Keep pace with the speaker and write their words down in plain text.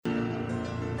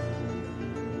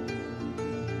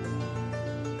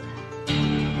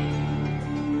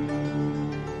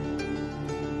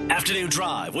Afternoon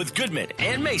Drive with Goodman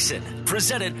and Mason,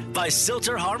 presented by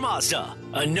Silter Har Mazda.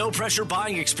 A no-pressure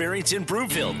buying experience in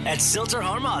Broomfield at Silter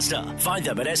Har Mazda. Find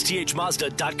them at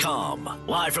sthmazda.com.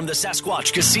 Live from the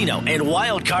Sasquatch Casino and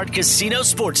Wildcard Casino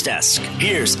Sports Desk,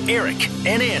 here's Eric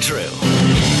and Andrew.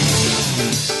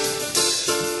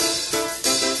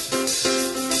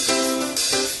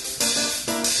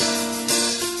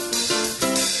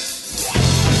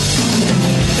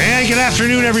 And good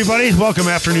afternoon, everybody. Welcome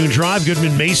Afternoon Drive.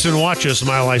 Goodman, Mason. Watch us,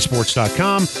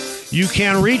 MileHighSports.com. You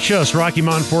can reach us, Rocky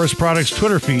Mountain Forest Products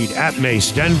Twitter feed, at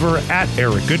Mace Denver, at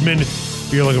Eric Goodman. If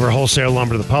you're looking for wholesale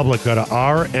lumber to the public, go to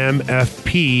rmfp.com.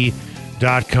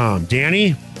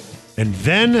 Danny, and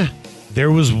then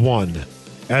there was one,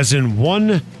 as in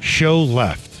one show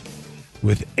left,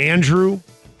 with Andrew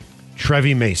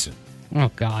Trevi Mason. Oh,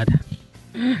 God.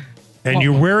 And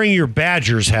you're wearing your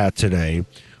Badgers hat today,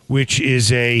 which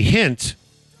is a hint,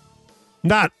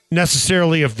 not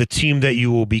necessarily of the team that you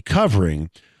will be covering,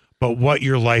 but what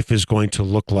your life is going to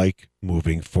look like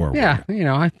moving forward. Yeah,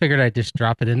 I figured I'd just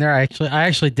drop it in there. I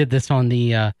actually did this on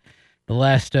the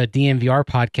last DNVR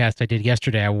podcast I did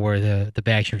yesterday. I wore the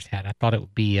Badgers hat. I thought it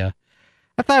would be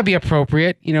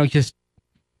appropriate. Just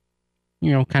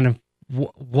kind of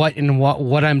what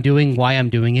I'm doing, why I'm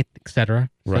doing it, etc.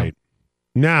 Right.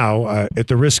 Now, at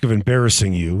the risk of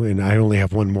embarrassing you, and I only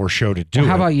have one more show to do. Well,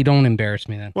 how about you don't embarrass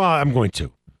me then? Well, I'm going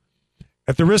to.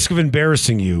 At the risk of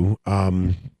embarrassing you,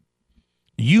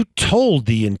 you told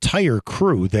the entire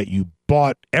crew that you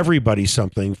bought everybody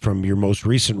something from your most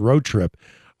recent road trip.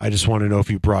 I just want to know if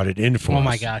you brought it in for us. Oh,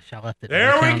 my gosh. I left it.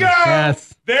 There we go.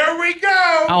 Yes. There we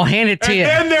go. I'll hand it to you. And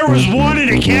then there was one, and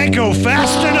it can't go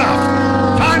fast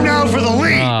enough. Time now for the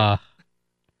lead.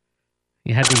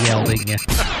 You had to yell, didn't you?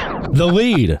 The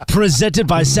Lead, presented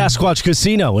by Sasquatch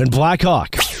Casino in Black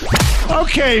Hawk.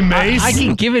 Okay, Mace. I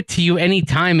can give it to you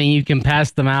anytime, and you can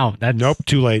pass them out. Nope,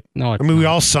 too late. No, I mean, we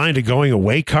all signed a going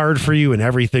away card for you and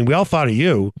everything. We all thought of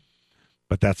you,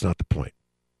 but that's not the point.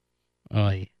 Oh,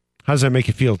 yeah. How does that make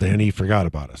you feel, Danny? You forgot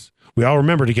about us. We all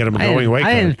remember to get him a going away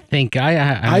card. I didn't think.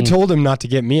 I told him not to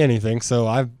get me anything, so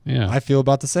I feel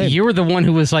about the same. You were the one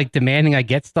who was like demanding I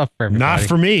get stuff for everybody. Not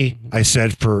for me. I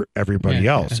said for everybody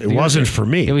else. It wasn't for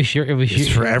me. It was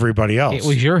for everybody else. It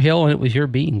was your hill and it was your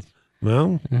beans.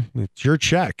 Well, it's your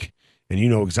check, and you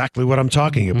know exactly what I'm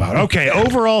talking about. Okay,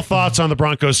 overall thoughts on the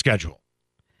Broncos schedule.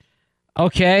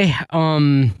 Okay,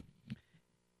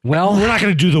 well, we're not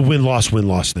going to do the win-loss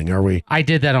thing, are we? I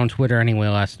did that on Twitter anyway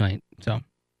last night. So,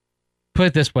 put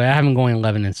it this way, I have them going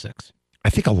 11-6. I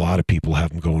think a lot of people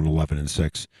have them going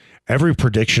 11-6. Every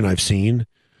prediction I've seen,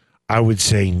 I would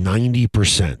say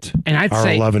 90% and I'd are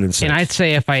say 11-6. And I'd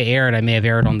say if I aired, I may have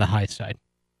aired on the high side.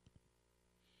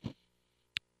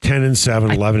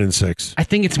 10-7, 11-6. I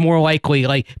think it's more likely,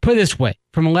 like, put it this way,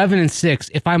 from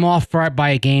 11-6, if I'm off by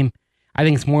a game, I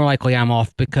think it's more likely I'm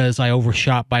off because I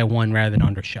overshot by one rather than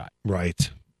undershot. Right.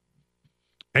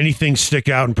 Anything stick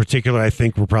out in particular? I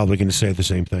think we're probably going to say the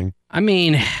same thing. I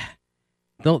mean,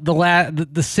 the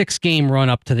 6-game run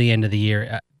up to the end of the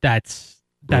year, that's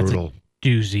brutal. A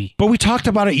doozy. But we talked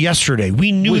about it yesterday.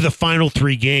 We knew the final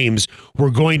 3 games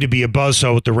were going to be a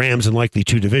buzzsaw with the Rams and likely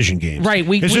 2 division games. Right.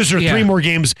 It's just 3 more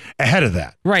games ahead of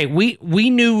that. Right. We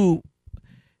knew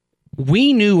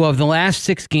of the last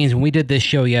 6 games when we did this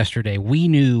show yesterday. We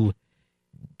knew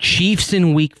Chiefs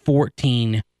in week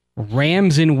 14,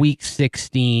 Rams in week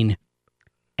 16,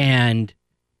 and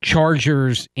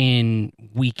Chargers in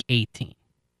week 18.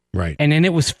 Right. And then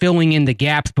it was filling in the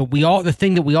gaps. But the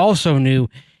thing that we also knew,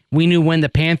 we knew when the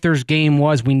Panthers game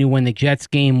was, we knew when the Jets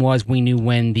game was, we knew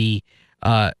when the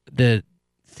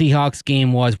Seahawks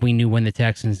game was, we knew when the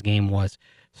Texans game was.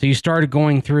 So you started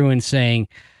going through and saying,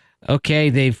 okay,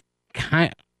 they've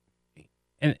kind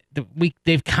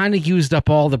of used up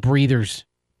all the breathers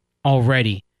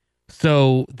already.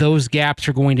 So those gaps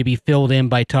are going to be filled in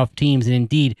by tough teams. And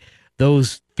indeed,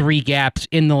 those 3 gaps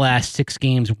in the last 6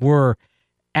 games were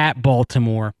at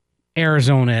Baltimore,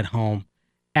 Arizona at home,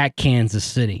 at Kansas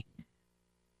City.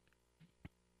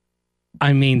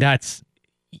 I mean,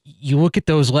 you look at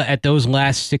those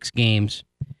last 6 games.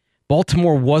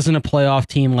 Baltimore wasn't a playoff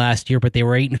team last year, but they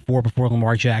were 8-4 before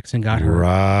Lamar Jackson got hurt.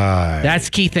 Right. That's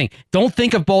the key thing. Don't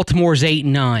think of Baltimore as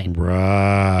 8-9.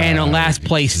 Right. And a last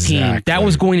place team. That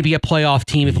was going to be a playoff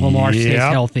team if Lamar stays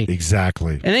healthy.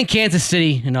 Exactly. And then Kansas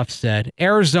City, enough said.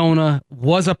 Arizona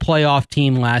was a playoff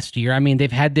team last year. I mean,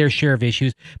 they've had their share of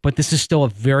issues, but this is still a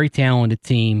very talented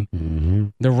team. Mm-hmm.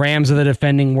 The Rams are the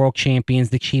defending world champions,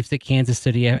 the Chiefs at Kansas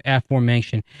City,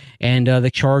 aforementioned, and the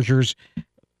Chargers.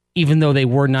 Even though they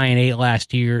were 9-8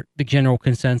 last year, the general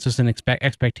consensus and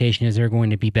expectation is they're going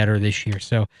to be better this year.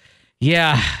 So,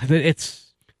 yeah,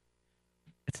 it's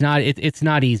It's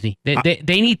not easy.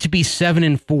 They need to be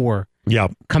 7-4.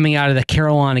 Yep. Coming out of the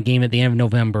Carolina game at the end of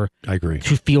November. I agree.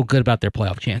 To feel good about their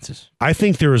playoff chances. I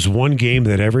think there is one game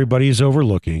that everybody is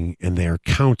overlooking, and they are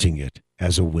counting it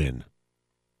as a win.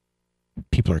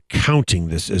 People are counting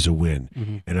this as a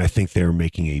win, and I think they're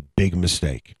making a big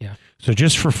mistake. Yeah. So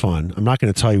just for fun, I'm not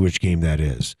going to tell you which game that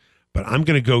is, but I'm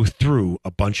going to go through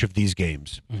a bunch of these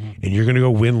games, and you're going to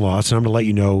go win-loss, and I'm going to let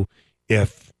you know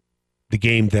if the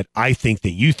game that I think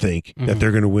that you think that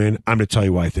they're going to win, I'm going to tell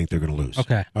you why I think they're going to lose.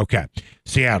 Okay.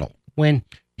 Seattle. Win.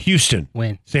 Houston.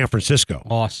 Win. San Francisco.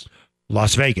 Loss.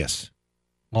 Las Vegas.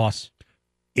 Loss.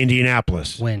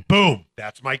 Indianapolis. Win. Boom.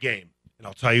 That's my game. And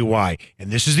I'll tell you why.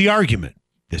 And this is the argument.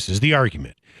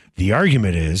 The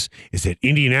argument is that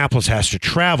Indianapolis has to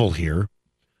travel here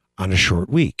on a short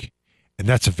week. And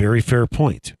that's a very fair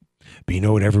point. But you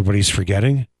know what everybody's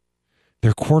forgetting?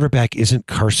 Their quarterback isn't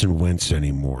Carson Wentz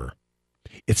anymore.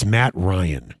 It's Matt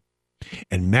Ryan.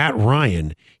 And Matt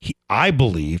Ryan, I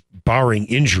believe, barring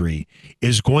injury,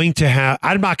 is going to have,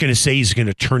 I'm not going to say he's going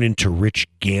to turn into Rich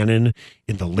Gannon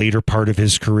in the later part of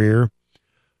his career.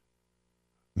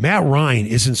 Matt Ryan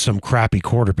isn't some crappy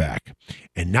quarterback.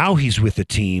 And now he's with a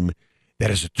team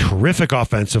that has a terrific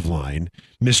offensive line,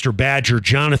 Mr. Badger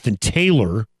Jonathan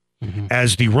Taylor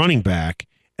as the running back,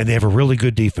 and they have a really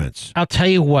good defense. I'll tell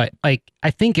you what, I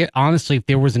think honestly, if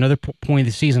there was another point of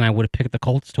the season, I would have picked the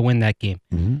Colts to win that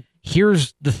game.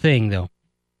 Here's the thing, though.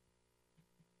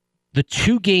 The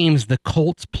two games the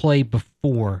Colts play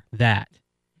before that,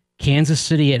 Kansas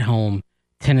City at home,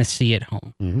 Tennessee at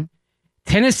home.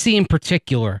 Tennessee in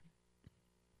particular,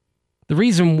 the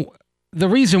reason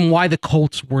why the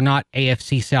Colts were not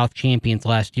AFC South champions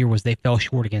last year was they fell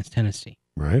short against Tennessee.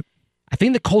 Right. I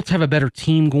think the Colts have a better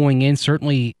team going in.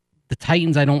 Certainly, the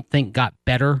Titans, I don't think, got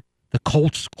better. The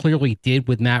Colts clearly did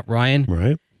with Matt Ryan.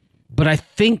 Right. But I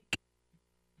think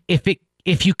if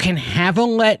you can have a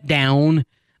letdown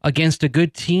against a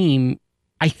good team,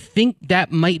 I think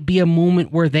that might be a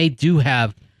moment where they do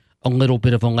have a little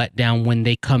bit of a letdown when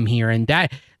they come here. And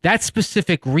that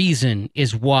specific reason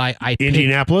is why I picked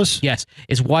Indianapolis? Yes,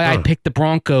 is why I picked the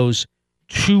Broncos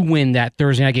to win that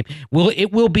Thursday night game.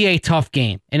 It will be a tough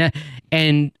game. And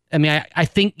I mean, I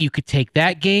think you could take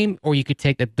that game, or you could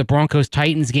take the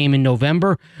Broncos-Titans game in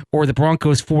November, or the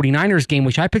Broncos-49ers game,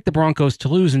 which I picked the Broncos to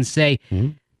lose, and say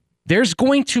there's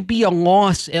going to be a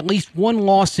loss, at least one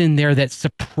loss in there that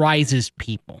surprises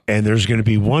people. And there's going to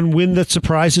be one win that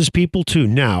surprises people too.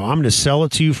 Now, I'm going to sell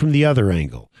it to you from the other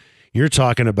angle. You're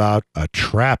talking about a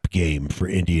trap game for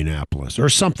Indianapolis or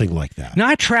something like that.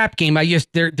 Not a trap game.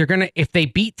 They're gonna, if they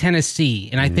beat Tennessee,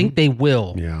 and I think they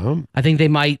will. Yeah. I think it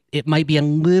might be a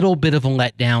little bit of a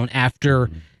letdown after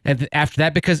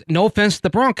that, because no offense to the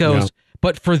Broncos,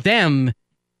 but for them,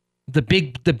 the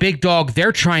big dog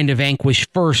they're trying to vanquish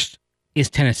first is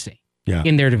Tennessee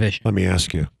in their division. Let me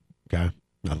ask you, okay?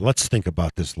 Now let's think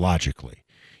about this logically.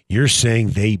 You're saying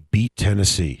they beat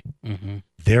Tennessee,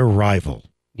 their rival.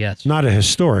 Yes. Not a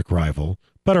historic rival,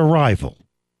 but a rival,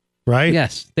 right?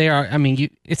 Yes, they are. I mean,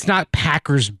 it's not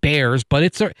Packers-Bears, but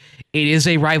it is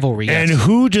a rivalry. Yes. And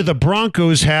who do the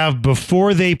Broncos have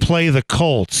before they play the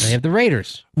Colts? They have the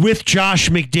Raiders. With Josh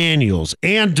McDaniels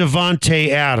and Devontae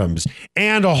Adams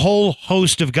and a whole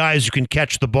host of guys who can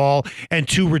catch the ball and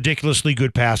two ridiculously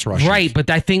good pass rushers. Right, but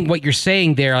I think what you're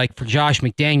saying there, like for Josh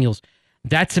McDaniels,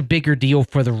 that's a bigger deal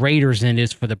for the Raiders than it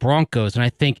is for the Broncos. And I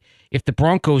think if the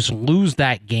Broncos lose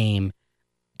that game,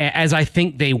 as I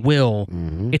think they will,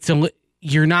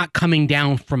 you're not coming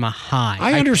down from a high.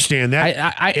 I understand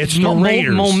that. It's the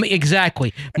Raiders.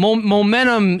 Exactly.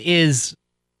 Momentum is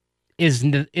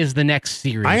the next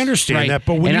series. I understand that,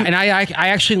 but I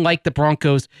actually like the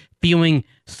Broncos feeling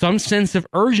some sense of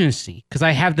urgency, because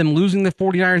I have them losing the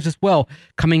 49ers as well,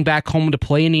 coming back home to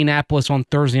play Indianapolis on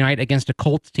Thursday night against a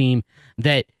Colts team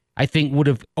that I think would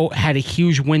have had a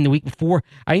huge win the week before.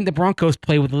 I think the Broncos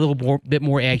play with a little bit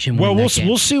more action. Well, we'll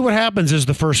see what happens as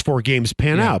the first four games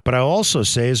pan out. But I'll also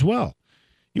say as well,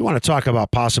 you want to talk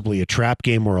about possibly a trap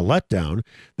game or a letdown.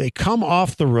 They come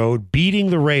off the road beating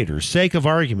the Raiders. Sake of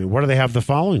argument, what do they have the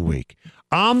following week?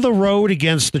 On the road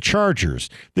against the Chargers.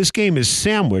 This game is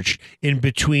sandwiched in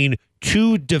between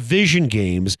two division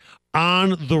games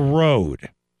on the road.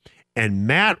 And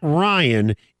Matt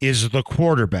Ryan is the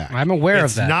quarterback. I'm aware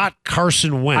of that. It's not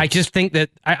Carson Wentz. I just think that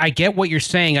I get what you're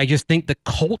saying. I just think the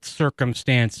Colts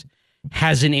circumstance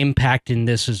has an impact in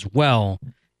this as well,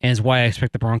 and is why I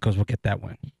expect the Broncos will get that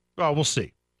win. Well, we'll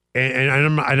see. And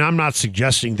I'm not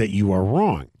suggesting that you are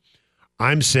wrong.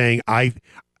 I'm saying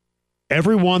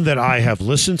everyone that I have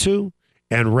listened to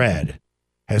and read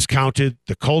has counted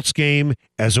the Colts game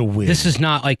as a win. This is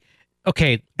not like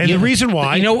okay. And the reason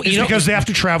why is because they have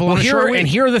to travel on a short week. And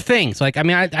here are the things. Like, I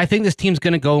mean, I think this team's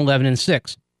going to go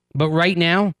 11-6. But right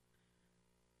now,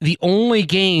 the only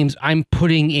games I'm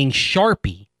putting in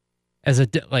Sharpie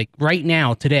right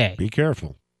now, today. Be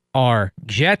careful. Are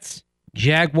Jets,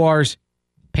 Jaguars,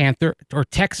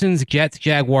 Texans, Jets,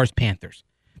 Jaguars, Panthers.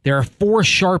 There are 4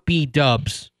 Sharpie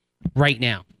dubs right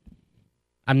now.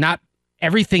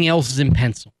 Everything else is in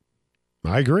pencil.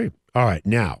 I agree. All right.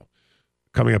 Now,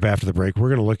 coming up after the break, we're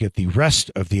going to look at the rest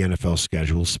of the NFL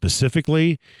schedule,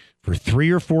 specifically for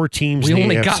 3 or 4 teams in the AFC.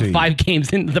 We only got 5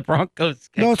 games into the Broncos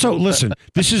schedule. No, so listen,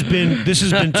 this has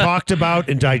been talked about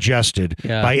and digested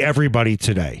by everybody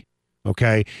today.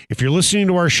 Okay? If you're listening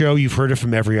to our show, you've heard it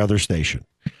from every other station.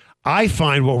 I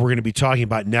find what we're going to be talking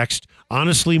about next,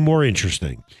 honestly, more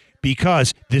interesting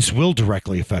because this will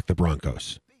directly affect the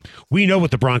Broncos. We know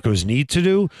what the Broncos need to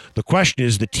do. The question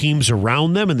is the teams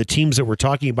around them and the teams that we're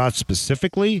talking about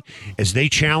specifically as they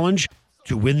challenge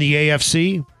to win the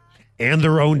AFC and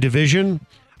their own division.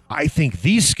 I think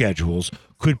these schedules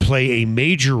could play a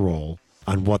major role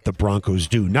on what the Broncos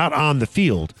do, not on the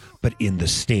field, but in the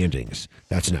standings.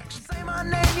 That's next. Say my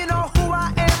name, you know who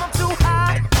I am. I'm too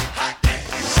hot.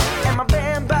 And my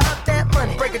band about that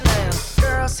money. Break it down.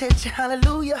 Girls hit you,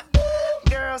 hallelujah.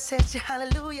 Girls hit you,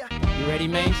 hallelujah. You ready,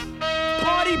 Mace?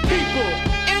 Party people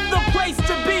in the place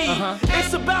to be.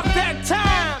 It's about that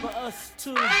time for us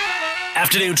to.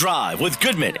 Afternoon Drive with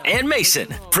Goodman and Mason.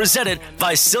 Presented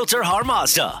by Silter-Har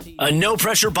Mazda. A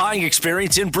no-pressure buying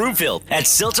experience in Broomfield at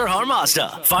Silter-Har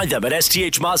Mazda. Find them at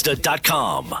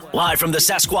sthmazda.com. Live from the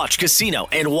Sasquatch Casino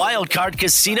and Wildcard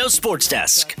Casino Sports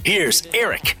Desk. Here's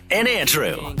Eric and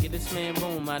Andrew.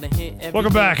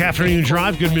 Welcome back. Afternoon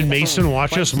Drive. Goodman, Mason.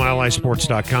 Watch us.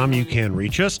 MileHighSports.com. You can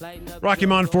reach us. Rocky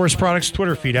Mountain Forest Products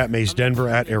Twitter feed at Mace Denver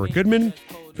at Eric Goodman.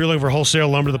 If you're looking for wholesale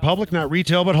lumber to the public, not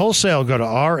retail, but wholesale, go to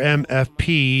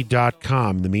rmfp.com.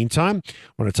 In the meantime, I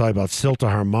want to tell you about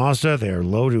Silter-Har Mazda. They are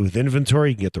loaded with inventory.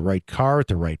 You can get the right car at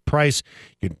the right price.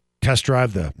 You can test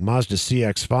drive the Mazda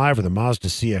CX-5 or the Mazda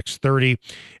CX-30.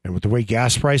 And with the way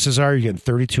gas prices are, you're getting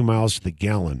 32 miles to the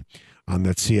gallon on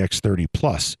that CX-30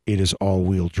 Plus. It is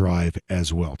all-wheel drive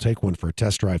as well. Take one for a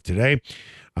test drive today.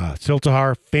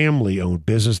 Silter-Har, family-owned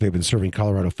business. They've been serving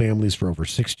Colorado families for over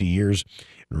 60 years.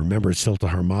 And remember, it's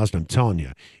Silter-Har Mazda. I'm telling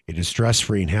you, it is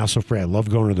stress-free and hassle-free. I love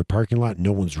going to the parking lot.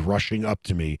 No one's rushing up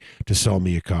to me to sell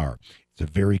me a car. It's a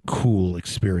very cool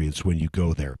experience when you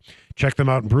go there. Check them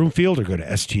out in Broomfield or go to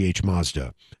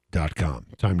sthmazda.com.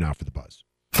 Time now for the buzz.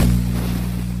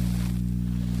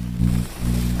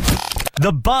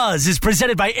 The Buzz is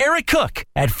presented by Eric Cook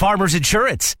at Farmers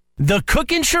Insurance. The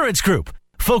Cook Insurance Group,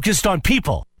 focused on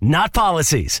people, not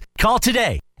policies. Call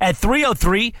today at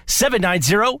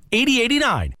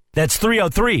 303-790-8089. That's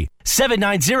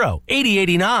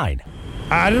 303-790-8089.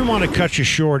 I didn't want to cut you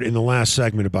short in the last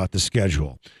segment about the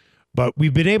schedule, but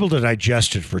we've been able to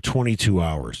digest it for 22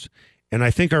 hours. And I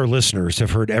think our listeners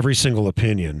have heard every single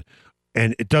opinion,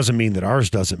 and it doesn't mean that ours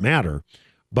doesn't matter,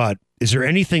 but is there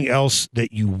anything else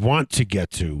that you want to get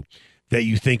to that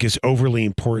you think is overly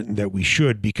important that we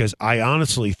should? Because I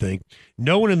honestly think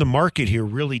no one in the market here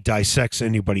really dissects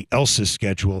anybody else's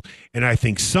schedule, and I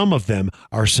think some of them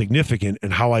are significant in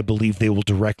how I believe they will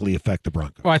directly affect the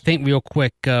Broncos. Well, I think real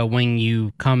quick, when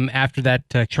you come after that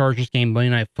Chargers game, Monday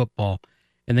Night Football,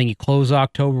 and then you close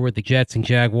October with the Jets and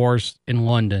Jaguars in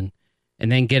London,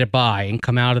 and then get a bye and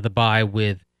come out of the bye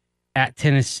with at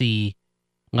Tennessee,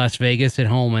 Las Vegas at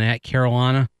home, and at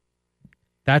Carolina.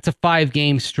 That's a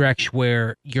 5-game stretch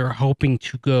where you're hoping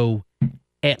to go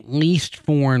at least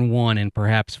 4-1 and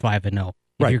perhaps 5-0.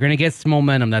 If you're going to get some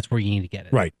momentum, that's where you need to get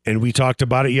it. Right. And we talked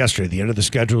about it yesterday. The end of the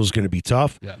schedule is going to be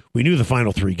tough. Yeah. We knew the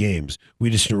final 3 games. We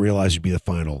just didn't realize it'd be the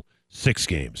final 6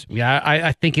 games. Yeah,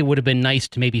 I think it would have been nice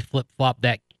to maybe flip-flop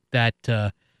that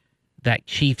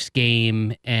Chiefs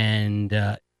game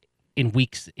and in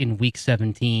week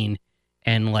 17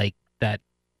 and like that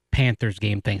Panthers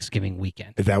game Thanksgiving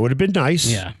weekend. That would have been nice.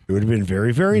 Yeah. It would have been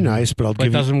very, very nice, but it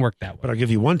doesn't work that way. But I'll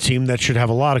give you one team that should have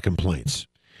a lot of complaints,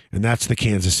 and that's the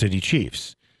Kansas City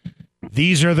Chiefs.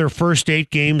 These are their first 8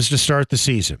 games to start the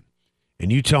season,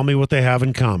 and you tell me what they have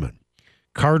in common.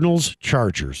 Cardinals,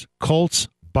 Chargers, Colts,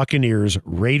 Buccaneers,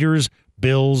 Raiders,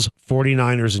 Bills,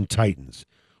 49ers, and Titans.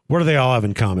 What do they all have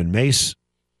in common, Mace?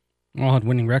 All had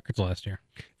winning records last year.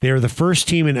 They are the first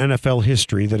team in NFL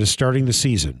history that is starting the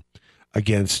season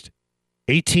against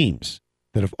 8 teams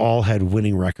that have all had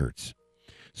winning records.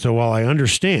 So while I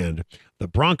understand the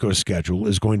Broncos schedule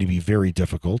is going to be very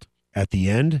difficult, at the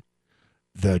end,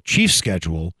 the Chiefs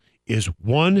schedule is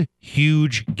one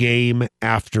huge game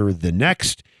after the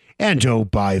next, And oh,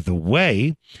 by the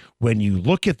way, when you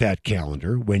look at that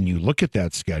calendar, when you look at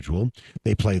that schedule,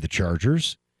 they play the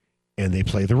Chargers and they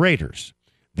play the Raiders.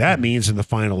 That means in the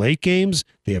final 8 games,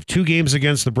 they have 2 games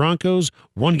against the Broncos,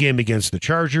 1 game against the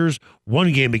Chargers,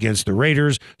 1 game against the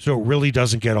Raiders, so it really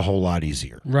doesn't get a whole lot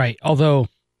easier. Right, although,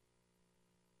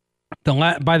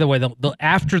 by the way,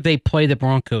 after they play the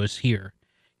Broncos here,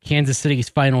 Kansas City's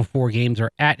final 4 games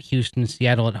are at Houston,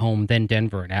 Seattle at home, then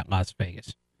Denver, and at Las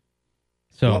Vegas.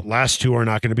 So last 2 are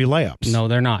not going to be layups. No,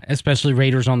 they're not, especially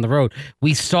Raiders on the road.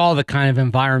 We saw the kind of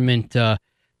environment that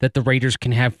the Raiders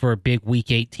can have for a big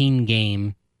Week 18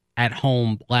 game at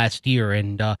home last year,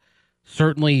 and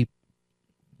certainly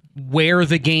where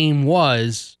the game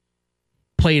was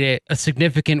played a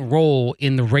significant role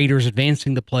in the Raiders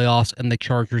advancing the playoffs and the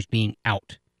Chargers being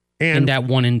out. In that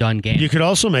one-and-done game. You could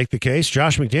also make the case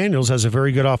Josh McDaniels has a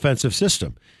very good offensive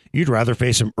system. You'd rather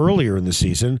face him earlier in the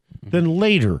season than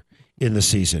later in the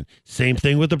season. Same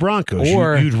thing with the Broncos.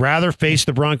 Or you'd rather face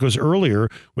the Broncos earlier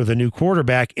with a new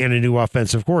quarterback and a new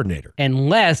offensive coordinator.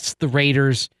 Unless the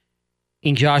Raiders,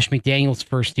 in Josh McDaniels'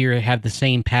 first year, have the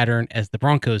same pattern as the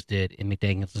Broncos did in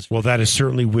McDaniels' first Well, that is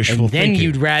certainly wishful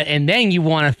thinking. And then you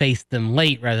want to face them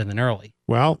late rather than early.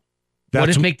 Well, what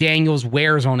if McDaniels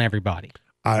wears on everybody?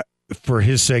 For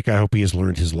his sake, I hope he has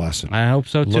learned his lesson. I hope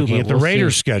so, too. Looking at the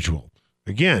Raiders' schedule,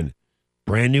 again,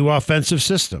 brand new offensive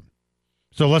system.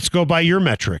 So let's go by your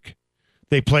metric.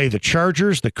 They play the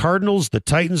Chargers, the Cardinals, the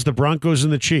Titans, the Broncos,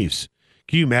 and the Chiefs.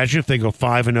 Can you imagine if they go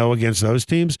 5-0 against those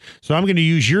teams? So I'm going to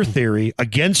use your theory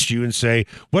against you and say,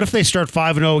 what if they start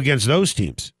 5-0 against those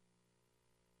teams?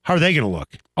 How are they going to look?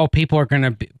 Oh, people are going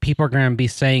to be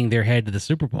saying they're headed to the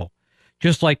Super Bowl.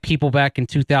 Just like people back in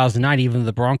 2009, even though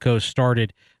the Broncos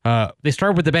started, they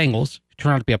started with the Bengals, who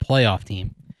turned out to be a playoff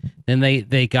team. Then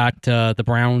they got the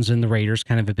Browns and the Raiders,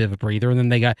 kind of a bit of a breather,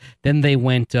 and then they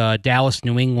went Dallas,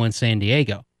 New England, San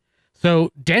Diego.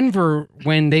 So Denver,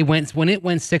 when it went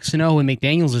 6-0 in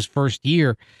McDaniels' first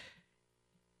year,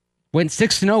 went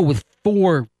 6-0 with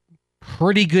 4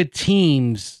 pretty good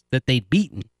teams that they'd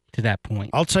beaten to that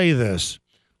point. I'll tell you this: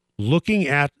 looking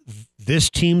at this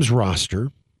team's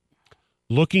roster,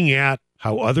 looking at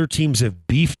how other teams have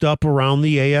beefed up around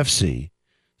the AFC,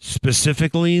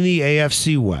 specifically in the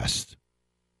AFC West,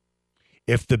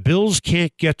 if the Bills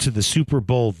can't get to the Super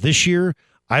Bowl this year,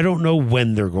 I don't know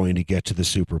when they're going to get to the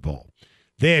Super Bowl.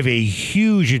 They have a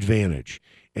huge advantage,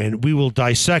 and we will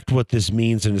dissect what this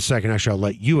means in a second. Actually, I'll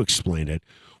let you explain it.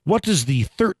 What does the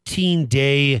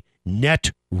 13-day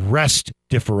net rest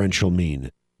differential mean,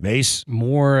 Mace?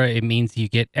 More, it means you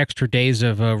get extra days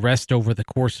of rest over the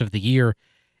course of the year.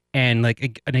 And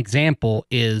like an example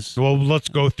is... Well, let's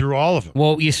go through all of them.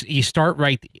 Well, you start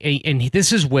right, and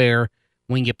this is where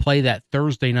when you play that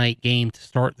Thursday night game to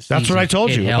start the season. That's what I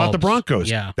told you about the Broncos.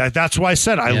 Yeah. That's why I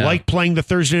said I like playing the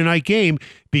Thursday night game,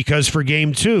 because for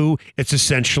game 2, it's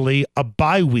essentially a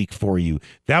bye week for you.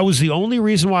 That was the only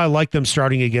reason why I liked them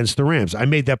starting against the Rams. I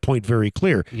made that point very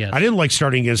clear. Yes. I didn't like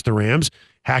starting against the Rams.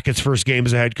 Hackett's first game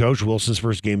as a head coach, Wilson's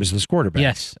first game as this quarterback.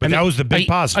 Yes. But that was the big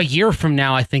positive. A year from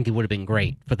now, I think it would have been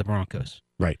great for the Broncos.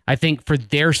 Right. I think for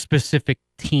their specific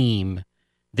team,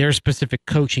 their specific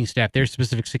coaching staff, their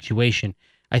specific situation,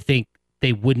 I think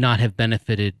they would not have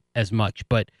benefited as much.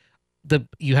 But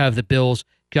you have the Bills.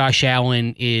 Josh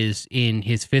Allen is in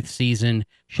his 5th season.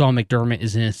 Sean McDermott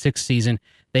is in his 6th season.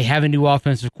 They have a new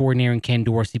offensive coordinator in Ken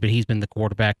Dorsey, but he's been the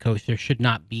quarterback coach. There should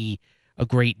not be a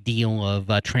great deal of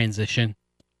transition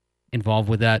involved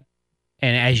with that.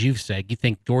 And as you've said, you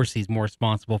think Dorsey's more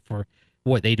responsible for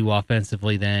what they do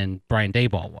offensively than Brian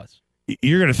Daboll was.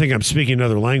 You're going to think I'm speaking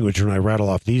another language when I rattle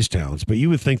off these towns, but you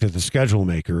would think that the schedule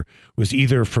maker was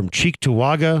either from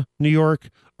Cheektowaga, New York,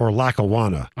 or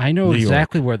Lackawanna. I know New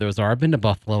exactly York. where those are. I've been to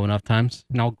Buffalo enough times,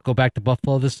 and I'll go back to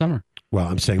Buffalo this summer. Well,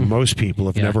 I'm saying most people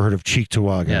have never heard of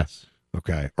Cheektowaga. Yes.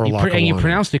 Okay. Or Lackawanna. And you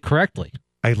pronounced it correctly.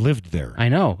 I lived there. I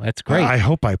know. That's great. I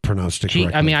hope I pronounced it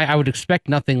correctly. I mean, I would expect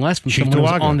nothing less from someone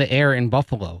who's on the air in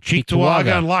Buffalo.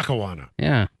 Cheektowaga and Lackawanna.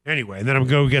 Yeah. Anyway, and then I'm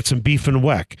going to go get some beef and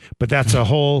weck, but that's a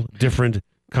whole different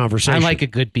conversation. I like a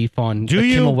good beef on the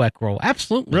Kimmelweck roll.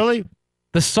 Absolutely. Really?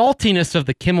 The saltiness of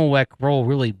the Kimmelweck roll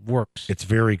really works. It's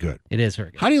very good. It is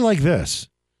very good. How do you like this?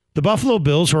 The Buffalo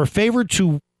Bills, who are favored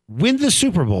to win the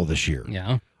Super Bowl this year,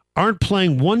 aren't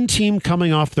playing one team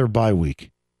coming off their bye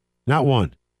week. Not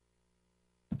one.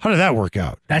 How did that work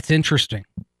out? That's interesting.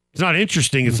 It's not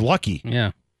interesting. It's lucky.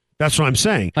 Yeah. That's what I'm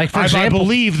saying. Like, for example, I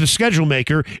believe the schedule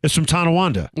maker is from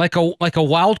Tonawanda. Like a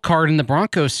wild card in the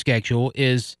Broncos schedule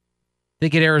is they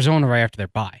get Arizona right after their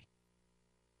bye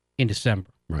in December.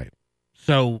 Right.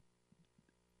 So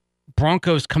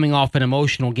Broncos coming off an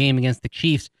emotional game against the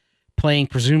Chiefs playing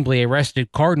presumably a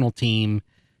rested Cardinal team.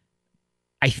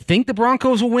 I think the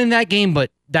Broncos will win that game,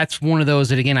 but that's one of those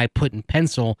that, again, I put in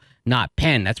pencil, not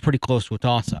pen. That's pretty close to a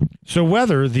toss-up. So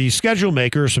whether the schedule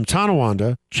makers from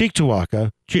Tonawanda,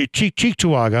 Cheektowaga,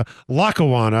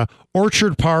 Lackawanna,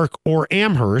 Orchard Park, or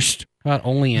Amherst,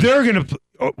 Olean. They're going to.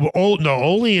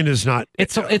 Olean is not.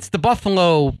 It's the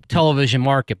Buffalo television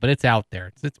market, but it's out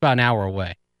there. It's about an hour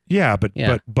away. Yeah, but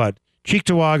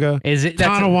Cheektowaga,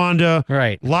 Tonawanda,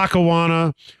 right?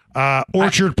 Lackawanna.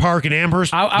 Orchard Park and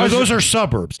Amherst. Those are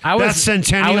suburbs. That's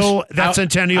Centennial.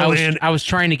 I was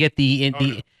trying to get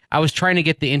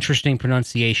the interesting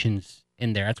pronunciations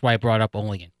in there. That's why I brought up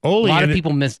Olean. A lot of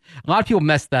people mess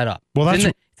that up. Well, it's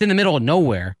in the middle of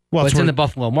nowhere. Well, it's in the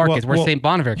Buffalo market. Where St.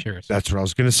 Bonaventure is. That's what I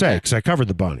was going to say because I covered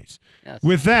the Bunnies. Yes.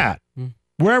 With that,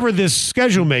 wherever this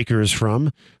schedule maker is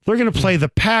from, they're going to play the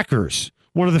Packers,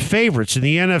 one of the favorites in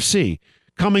the NFC.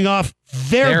 Coming off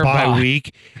their bye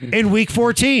week in week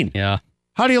 14. Yeah.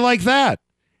 How do you like that?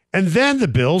 And then the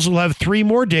Bills will have 3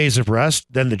 more days of rest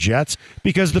than the Jets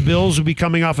because the Bills will be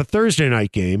coming off a Thursday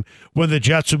night game when the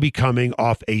Jets will be coming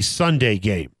off a Sunday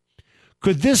game.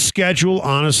 Could this schedule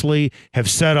honestly have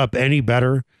set up any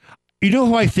better? You know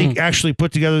who I think actually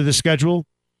put together this schedule?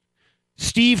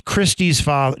 Steve Christie's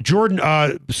father,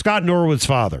 Scott Norwood's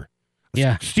father.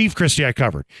 Yeah. Steve Christie I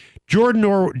covered. Jordan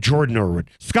Norwood.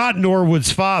 Scott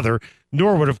Norwood's father.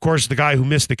 Norwood, of course, the guy who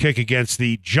missed the kick against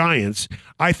the Giants.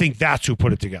 I think that's who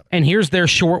put it together. And here's their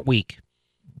short week.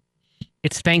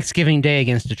 It's Thanksgiving Day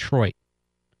against Detroit.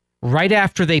 Right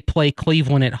after they play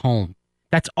Cleveland at home.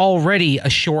 That's already a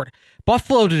short.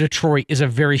 Buffalo to Detroit is a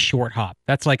very short hop.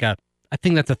 That's I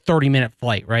think that's a 30-minute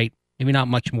flight, right? Maybe not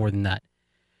much more than that.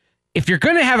 If you're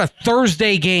going to have a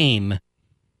Thursday game,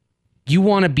 you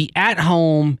want to be at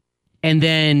home and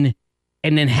then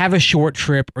have a short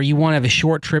trip, or you want to have a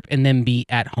short trip and then be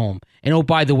at home. And oh,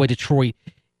 by the way, Detroit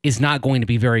is not going to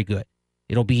be very good.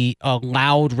 It'll be a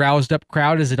loud, roused-up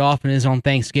crowd, as it often is on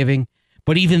Thanksgiving.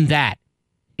 But even that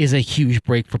is a huge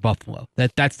break for Buffalo.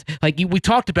 That's we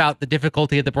talked about the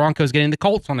difficulty of the Broncos getting the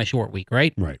Colts on a short week,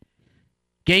 right? Right.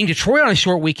 Getting Detroit on a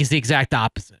short week is the exact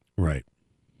opposite. Right.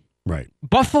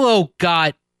 Buffalo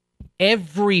got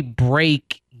every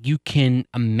break you can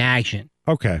imagine.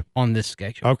 Okay. On this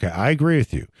schedule. Okay, I agree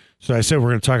with you. So I said we're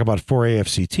going to talk about 4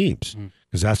 AFC teams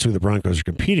because that's who the Broncos are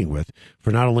competing with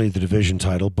for not only the division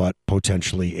title but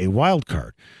potentially a wild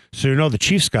card. So you know the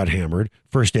Chiefs got hammered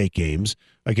first 8 games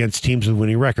against teams with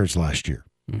winning records last year.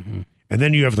 Mm-hmm. And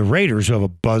then you have the Raiders who have a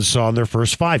buzzsaw in their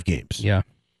first 5 games. Yeah.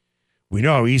 We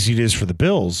know how easy it is for the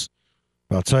Bills,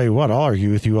 but I'll tell you what, I'll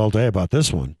argue with you all day about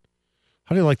this one.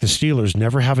 How do you like the Steelers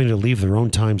never having to leave their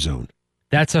own time zone?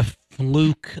 That's a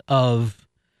fluke of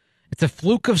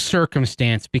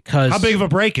circumstance because... How big of a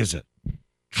break is it?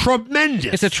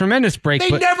 Tremendous. It's a tremendous break. They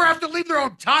never have to leave their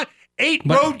own time. 8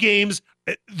 road games,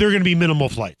 they're going to be minimal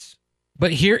flights.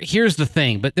 But here's the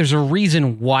thing. But there's a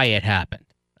reason why it happened.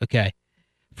 Okay.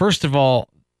 First of all,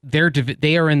 they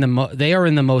are in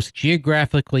the most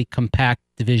geographically compact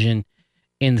division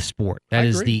in the sport. That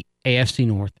is the AFC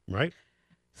North. Right.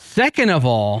 Second of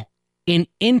all, in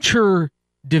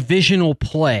interdivisional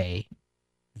play,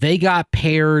 they got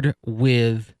paired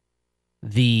with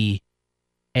the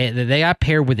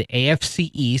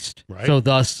AFC East, right. So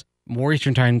thus more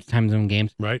Eastern time zone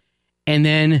games, right? And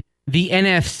then the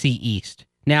NFC East.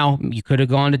 Now you could have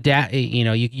gone to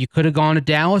you could have gone to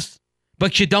Dallas,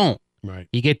 but you don't. Right.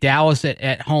 You get Dallas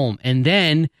at home, and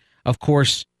then of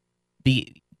course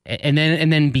and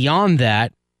then beyond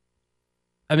that.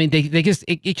 I mean,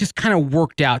 it just kind of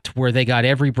worked out to where they got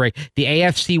every break. The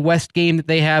AFC West game that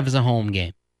they have is a home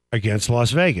game against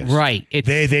Las Vegas. Right.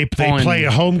 They play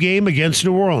a home game against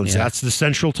New Orleans. Yeah. That's the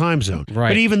Central Time Zone.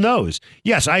 Right. But even those,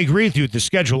 yes, I agree with you. The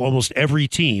schedule, almost every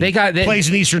team plays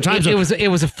in the Eastern Time Zone. It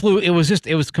was a fluke. It was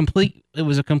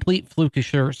a complete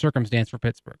flukish circumstance for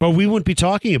Pittsburgh. But we wouldn't be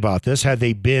talking about this had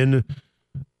they been,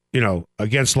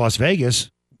 against Las Vegas.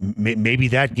 Maybe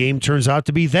that game turns out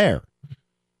to be there.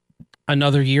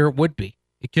 Another year it would be.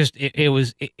 It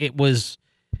was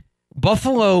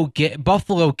Buffalo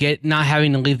get not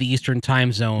having to leave the Eastern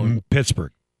Time Zone.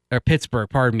 Pittsburgh,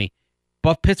 pardon me.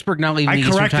 But Pittsburgh not leaving the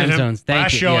Eastern Time Zones.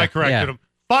 Last show I corrected him.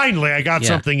 Finally, I got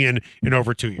something in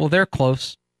over 2 years. Well, they're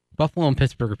close. Buffalo and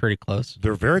Pittsburgh are pretty close.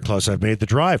 They're very close. I've made the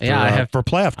drive for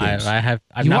playoff games. I have.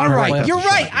 You are right. You're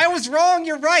right. I was wrong.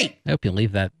 You're right. I hope you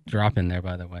leave that drop in there,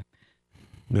 by the way.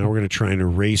 Now we're going to try and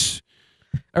erase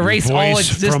Erase all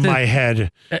existence from my head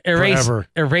forever.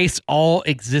 Erase all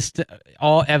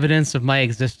evidence of my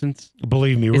existence.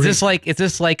 Believe me. Is this like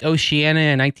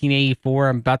Oceania in 1984?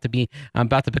 I'm about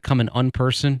to become an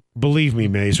unperson. Believe me,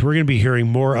 Mace. We're going to be hearing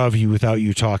more of you without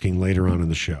you talking later on in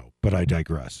the show. But I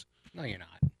digress. No, you're not.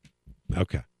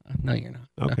 Okay. No, you're not.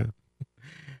 Okay. No.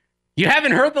 You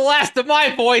haven't heard the last of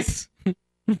my voice.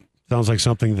 Sounds like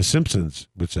something The Simpsons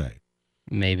would say.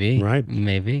 Maybe. Right?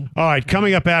 Maybe. All right.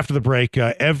 Coming up after the break,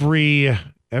 every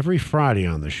Friday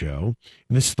on the show,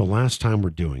 and this is the last time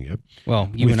we're doing it. Well,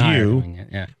 you and I are doing it,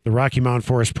 yeah. The Rocky Mountain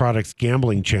Forest Products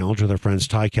Gambling Challenge with our friends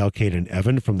Ty, Cal, Kate, and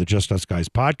Evan from the Just Us Guys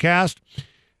podcast.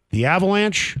 The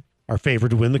Avalanche are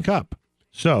favored to win the Cup.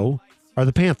 So are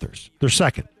the Panthers. They're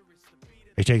second. Are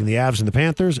you taking the Avs and the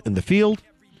Panthers in the field?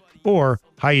 Or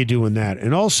how you doing that?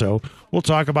 And also, we'll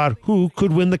talk about who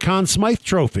could win the Conn Smythe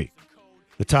Trophy.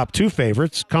 The top two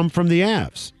favorites come from the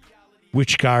Avs.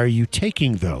 Which guy are you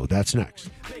taking, though? That's next.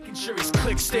 Making sure his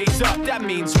click stays up. That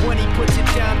means when he puts it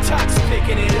down, Tuck's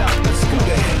picking it up. Who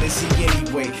the hell is he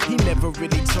anyway? He never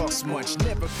really talks much.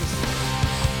 Never.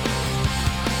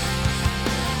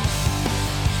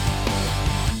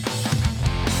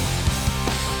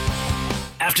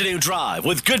 Afternoon Drive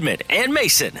with Goodman and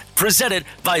Mason, presented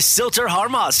by Silter Har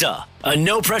Mazda. A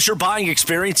no-pressure buying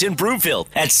experience in Broomfield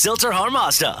at Silter Har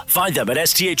Mazda. Find them at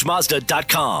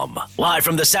sthmazda.com. Live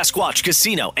from the Sasquatch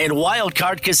Casino and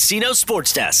Wildcard Casino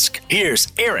Sports Desk,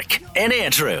 here's Eric and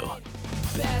Andrew.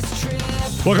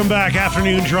 Welcome back.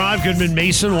 Afternoon Drive. Goodman,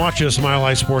 Mason. Watch us,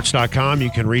 milehighsports.com.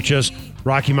 You can reach us.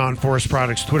 Rocky Mountain Forest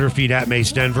Products Twitter feed at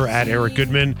Mace Denver, at Eric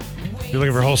Goodman. If you're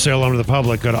looking for wholesale loan to the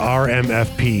public, go to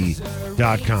rmfp.com.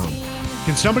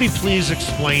 Can somebody please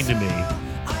explain to me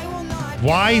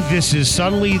why this is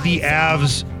suddenly the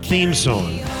Avs theme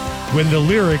song when the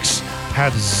lyrics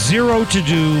have zero to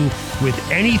do with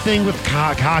anything with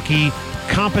hockey,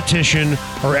 competition,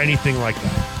 or anything like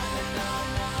that?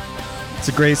 It's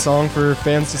a great song for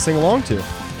fans to sing along to.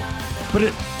 But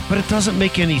it doesn't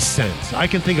make any sense. I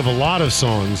can think of a lot of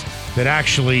songs that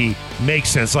actually make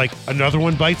sense, like Another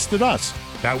One Bites the Dust.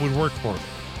 That would work for me.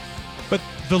 But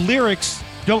the lyrics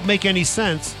don't make any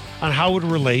sense on how it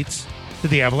relates to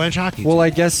the Avalanche hockey team. Well, I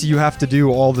guess you have to do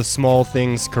all the small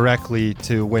things correctly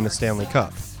to win a Stanley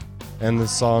Cup. And the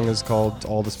song is called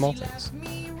All the Small Things.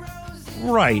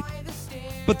 Right.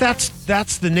 But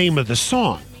that's the name of the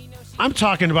song. I'm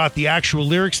talking about the actual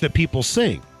lyrics that people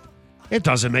sing. It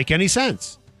doesn't make any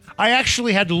sense. I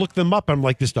actually had to look them up. I'm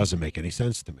like, this doesn't make any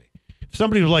sense to me. If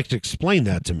somebody would like to explain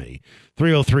that to me,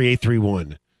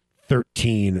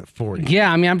 303-831-1340.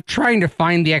 Yeah, I mean, I'm trying to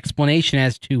find the explanation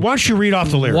as to why don't you read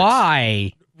off the lyrics?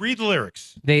 Why? Read the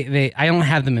lyrics. I don't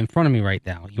have them in front of me right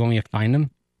now. You want me to find them?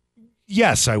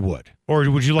 Yes, I would. Or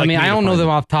would you like? I mean, I don't know them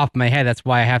off the top of my head. That's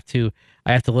why I have to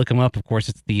look them up. Of course,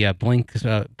 it's the Blink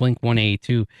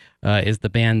 182 is the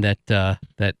band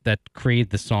that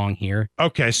created the song here.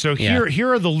 Okay, so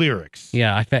here are the lyrics.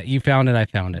 Yeah, you found it. I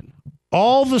found it.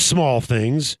 All the small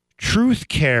things, truth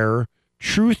care,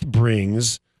 truth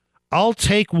brings. I'll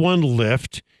take one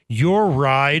lift, your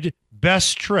ride,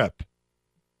 best trip.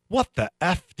 What the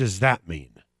F does that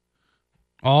mean?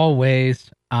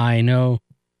 Always, I know.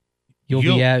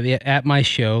 You'll be at my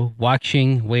show,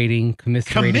 watching, waiting,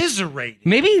 commiserating.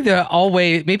 Maybe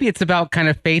it's about kind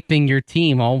of faithing your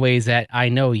team. Always I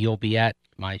know you'll be at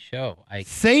my show.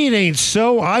 Say it ain't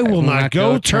so. I will not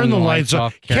go. Turn the lights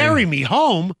off. Carry me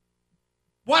home.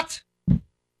 What?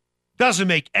 Doesn't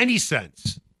make any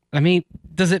sense. I mean,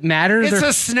 does it matter? It's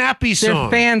a snappy song.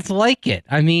 Their fans like it.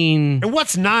 I mean, and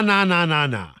what's na na na na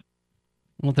na?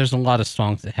 Well, there's a lot of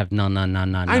songs that have na na na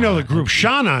na. I know the group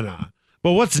Sha Na Na.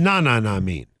 But what's na-na-na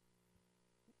mean?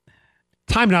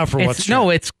 Time now for what's no,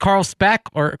 it's Carl Speck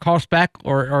or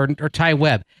Ty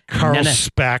Webb. Carl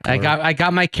Speck. I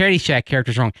got my Caddyshack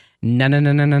characters wrong.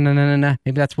 Na-na-na-na-na-na-na-na.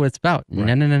 Maybe that's what it's about. Right.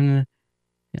 Na-na-na-na-na.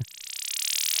 Yeah.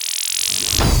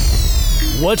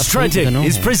 What's Trending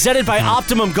is presented by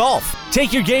Optimum Golf.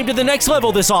 Take your game to the next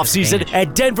level this offseason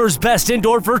at Denver's best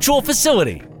indoor virtual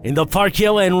facility in the Park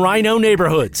Hill and Rhino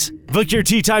neighborhoods. Book your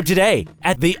tee time today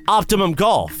at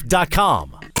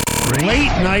theoptimumgolf.com.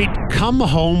 Late night, come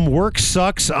home, work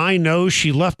sucks. I know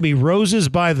she left me roses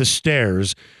by the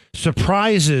stairs.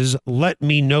 Surprises let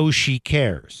me know she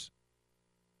cares.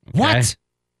 Okay.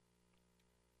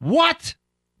 What?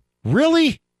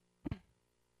 Really?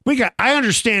 I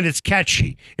understand it's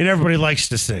catchy and everybody likes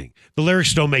to sing. The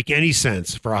lyrics don't make any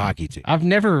sense for a hockey team. I've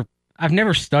never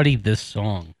studied this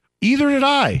song. Either did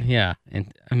I. Yeah,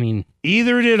 and I mean,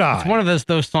 either did I. It's one of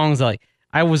those songs like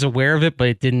I was aware of it, but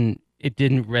it didn't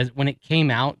when it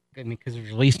came out. I mean, because it was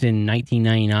released in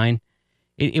 1999.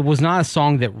 it was not a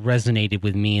song that resonated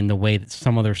with me in the way that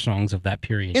some other songs of that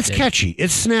period It's did. catchy,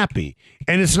 it's snappy,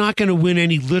 and it's not going to win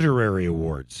any literary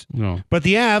awards. No. But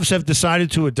the Avs have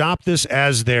decided to adopt this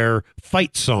as their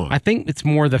fight song. I think it's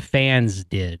more the fans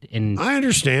did. And I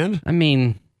understand. I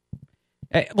mean,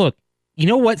 look, you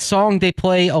know what song they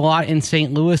play a lot in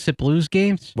St. Louis at Blues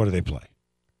games? What do they play?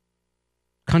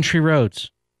 Country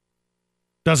Roads.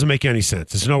 Doesn't make any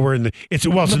sense. It's nowhere in the. It's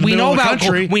in the We middle know of the about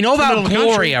country. we know It's in the about middle of the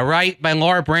country. Gloria, right? By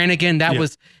Laura Branigan. That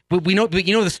was we know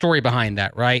the story behind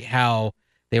that, right? How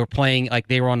they were playing like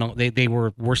they were on they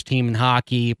were worst team in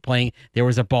hockey playing. There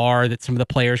was a bar that some of the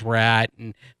players were at,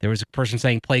 and there was a person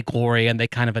saying play Gloria, and they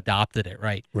kind of adopted it,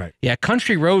 right? Right. Yeah,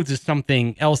 Country Roads is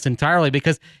something else entirely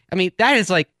because I mean that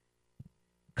is like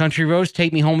Country Roads,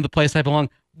 take me home to the place I belong.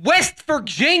 West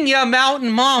Virginia Mountain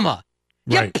Mama.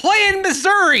 You Right. play in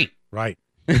Missouri. Right.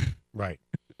 Right.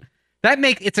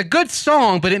 It's a good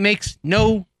song, but it makes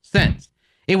no sense.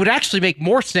 It would actually make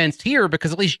more sense here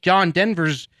because at least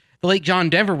the late John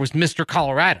Denver was Mr.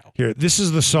 Colorado. Here, this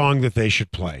is the song that they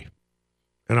should play.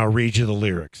 And I'll read you the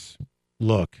lyrics.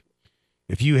 Look,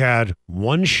 if you had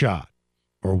one shot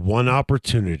or one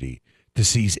opportunity to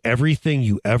seize everything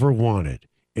you ever wanted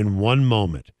in one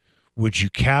moment, would you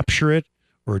capture it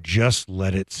or just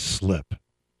let it slip?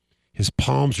 His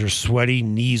palms are sweaty,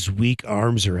 knees weak,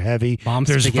 arms are heavy. Mom's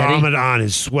There's spaghetti. vomit on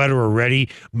his sweater already.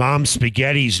 Mom's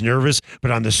spaghetti's nervous, but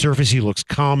on the surface he looks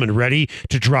calm and ready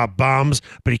to drop bombs,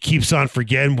 but he keeps on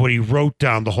forgetting what he wrote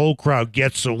down. The whole crowd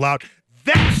gets so loud.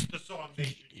 That's the song they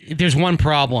should use. There's one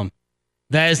problem.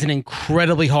 That is an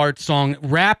incredibly hard song.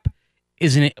 Rap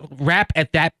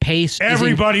at that pace.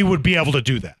 Everybody would be able to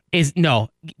do that.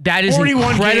 That is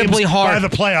 41 incredibly games hard. by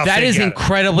the playoffs, That they is get it.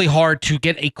 incredibly hard to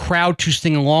get a crowd to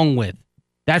sing along with.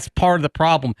 That's part of the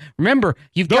problem. Remember,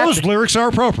 Those lyrics are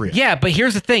appropriate. Yeah, but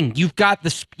here's the thing: you've got the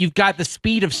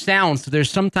speed of sound, so there's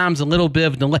sometimes a little bit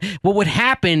of delay. What would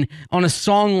happen on a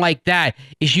song like that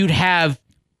is you'd have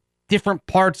different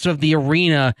parts of the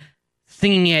arena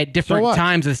singing at different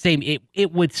times of the same.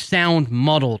 It would sound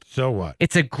muddled. So what?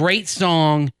 It's a great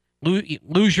song.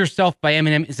 Lose Yourself by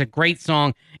Eminem is a great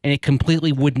song, and it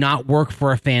completely would not work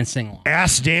for a fan sing-along.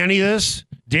 Ask Danny this.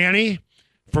 Danny,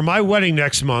 for my wedding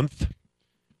next month,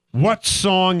 what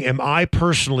song am I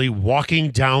personally walking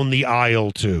down the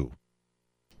aisle to?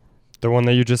 The one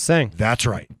that you just sang. That's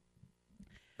right.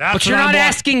 But you're not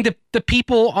asking the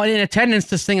people in attendance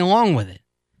to sing along with it.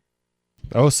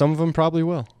 Oh, some of them probably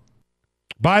will.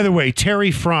 By the way,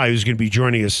 Terry Fry, who's going to be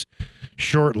joining us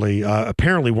shortly,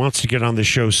 apparently wants to get on the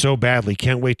show so badly,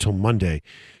 can't wait till Monday,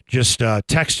 just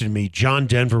texted me, John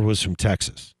Denver was from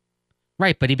Texas.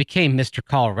 Right, but he became Mr.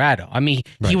 Colorado. I mean,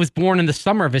 he was born in the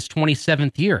summer of his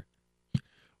 27th year.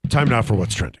 Time now for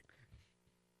What's Trending.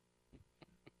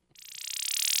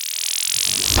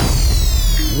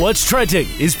 What's Trending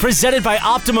is presented by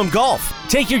Optimum Golf.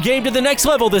 Take your game to the next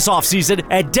level this offseason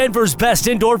at Denver's best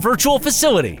indoor virtual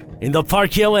facility in the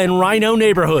Park Hill and Rhino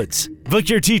neighborhoods. Book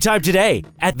your tee time today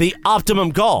at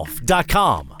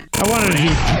theoptimumgolf.com. I wanted to do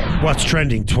What's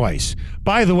Trending twice.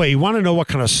 By the way, you want to know what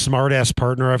kind of smart-ass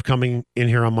partner I've coming in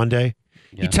here on Monday?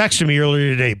 Yeah. He texted me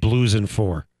earlier today, Blues in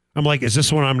 4. I'm like, is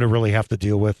this one I'm going to really have to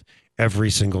deal with every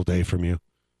single day from you?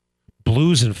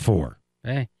 Blues in 4.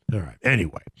 Hey. All right.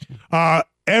 Anyway,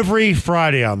 every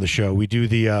Friday on the show, we do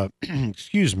the,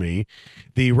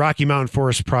 the Rocky Mountain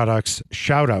Forest Products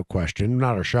shout-out question.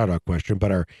 Not our shout-out question,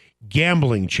 but our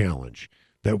gambling challenge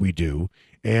that we do.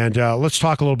 And let's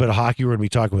talk a little bit of hockey. We're going to be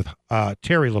talking with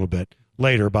Terry a little bit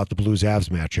later about the Blues-Avs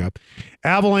matchup.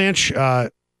 Avalanche,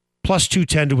 plus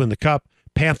 210 to win the Cup.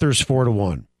 Panthers,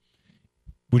 4-1.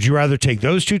 Would you rather take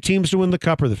those two teams to win the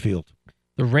Cup or the field?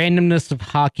 The randomness of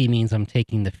hockey means I'm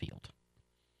taking the field.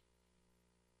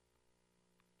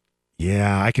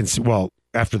 Yeah, I can see. Well,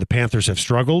 after the Panthers have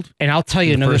struggled. And I'll tell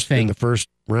you another thing. In the first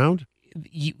round?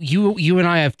 You and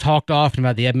I have talked often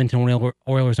about the Edmonton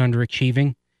Oilers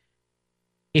underachieving.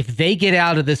 If they get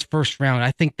out of this first round,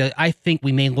 I think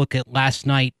we may look at last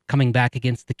night coming back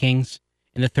against the Kings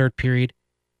in the third period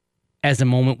as a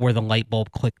moment where the light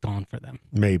bulb clicked on for them.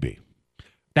 Maybe.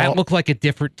 That looked like a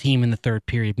different team in the third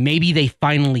period. Maybe they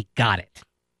finally got it.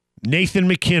 Nathan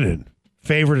MacKinnon,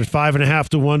 favored at 5.5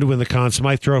 to 1 to win the Conn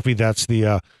Smythe Trophy. That's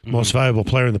the most valuable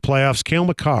player in the playoffs. Cale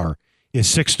Makar is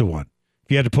 6 to 1.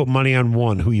 If you had to put money on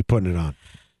one, who are you putting it on?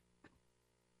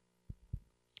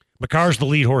 Makar's the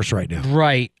lead horse right now.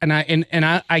 Right. And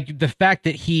I the fact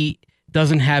that he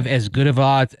doesn't have as good of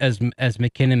odds as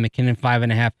MacKinnon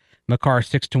 5.5, Makar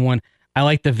 6 to 1. I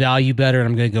like the value better, and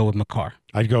I'm going to go with Makar.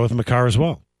 I'd go with Makar as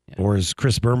well. Yeah. Or as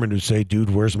Chris Berman would say, dude,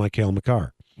 where's my Cale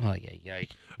Makar? Oh, yeah.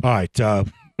 All right.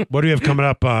 What do we have coming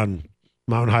up on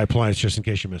Mountain High Appliance, just in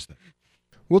case you missed it.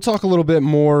 We'll talk a little bit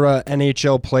more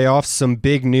NHL playoffs, some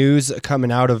big news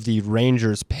coming out of the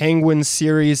Rangers-Penguins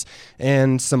series,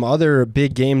 and some other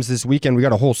big games this weekend. We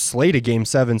got a whole slate of Game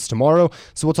 7s tomorrow,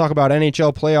 so we'll talk about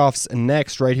NHL playoffs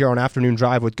next right here on Afternoon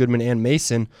Drive with Goodman and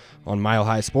Mason on Mile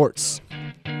High Sports.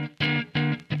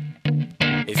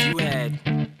 If you had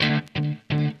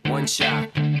one shot,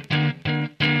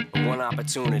 one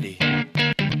opportunity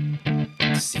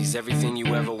to seize everything you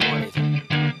ever wanted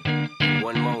in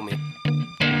one moment,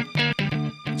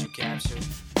 would you capture?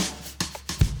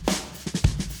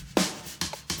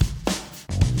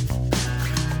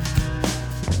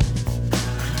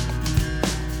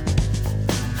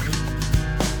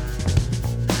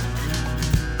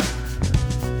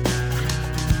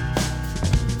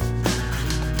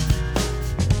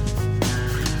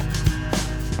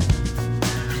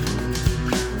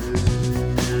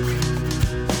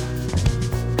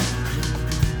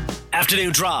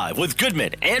 Afternoon Drive with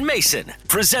Goodman and Mason,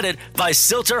 presented by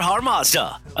Silter-Har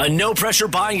Mazda. A no-pressure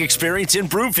buying experience in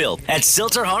Broomfield at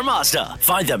Silter-Har Mazda.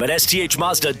 Find them at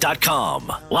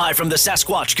sthmazda.com. Live from the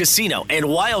Sasquatch Casino and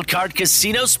Wildcard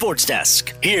Casino Sports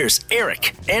Desk, here's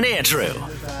Eric and Andrew.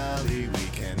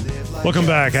 Welcome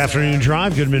back. Afternoon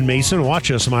Drive, Goodman Mason. Watch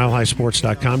us,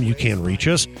 milehighsports.com. You can reach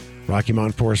us. Rocky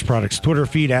Mountain Forest Products Twitter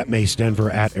feed at Mace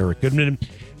Denver, at Eric Goodman.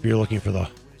 If you're looking for the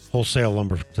wholesale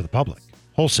lumber to the public,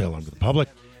 go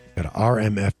to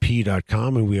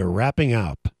rmfp.com, and we are wrapping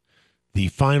up the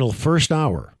final first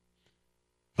hour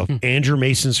of Andrew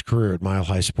Mason's career at Mile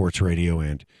High Sports Radio,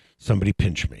 and somebody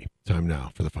pinch me. Time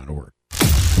now for the final word.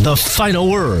 The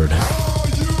final word.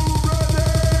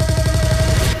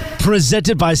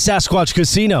 Presented by Sasquatch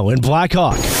Casino in Black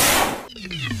Hawk.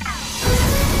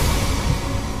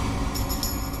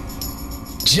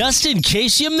 Just in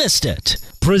case you missed it.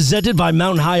 Presented by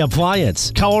Mountain High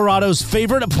Appliance, Colorado's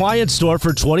favorite appliance store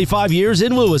for 25 years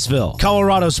in Louisville,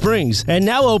 Colorado Springs, and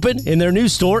now open in their new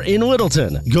store in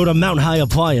Littleton. Go to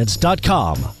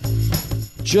mountainhighappliance.com.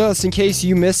 Just in case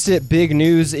you missed it, big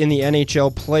news in the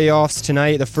NHL playoffs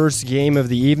tonight. The first game of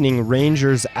the evening,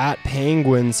 Rangers at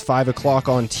Penguins, 5 o'clock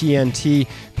on TNT.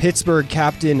 Pittsburgh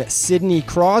captain Sidney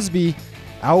Crosby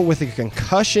out with a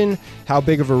concussion. How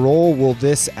big of a role will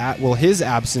his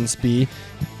absence be,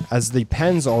 as the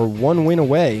Pens are one win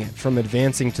away from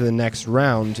advancing to the next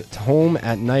round? Home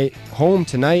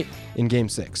tonight in Game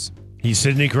 6. He's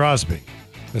Sidney Crosby.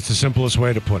 That's the simplest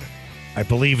way to put it. I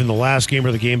believe in the last game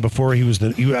or the game before,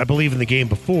 I believe in the game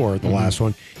before the last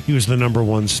one, he was the number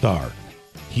one star.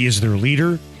 He is their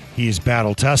leader. He is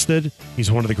battle-tested.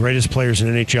 He's one of the greatest players in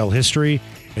NHL history,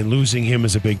 and losing him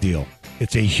is a big deal.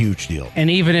 It's a huge deal. And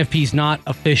even if he's not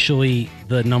officially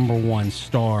the number one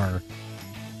star,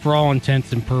 for all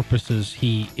intents and purposes,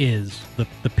 he is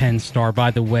the Penn star.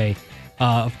 By the way,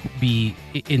 he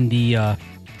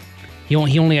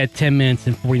only had 10 minutes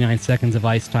and 49 seconds of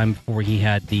ice time before he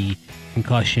had the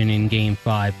concussion in Game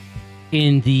 5.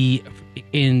 In the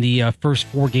first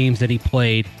 4 games that he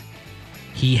played,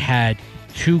 he had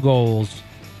 2 goals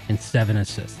and 7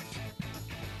 assists.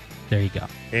 There you go.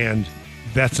 And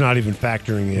that's not even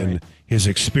factoring in his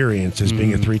experience as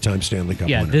being a 3-time Stanley Cup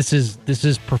winner. This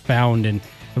is profound.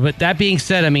 But that being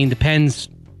said, I mean, the Pens,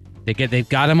 they've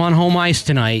got him on home ice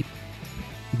tonight,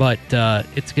 but they're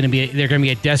going to be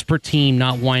a desperate team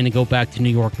not wanting to go back to New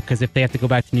York, because if they have to go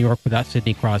back to New York without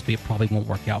Sidney Crosby, it probably won't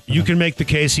work out for them. You can make the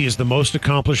case he is the most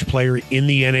accomplished player in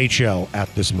the NHL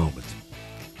at this moment.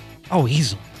 Oh,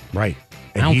 easily. Right.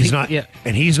 And he's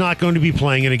not going to be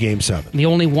playing in a Game 7. The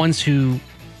only ones who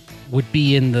would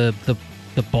be in the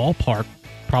ballpark,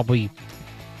 probably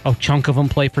a chunk of them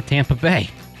play for Tampa Bay.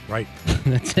 Right.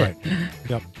 That's it. Right.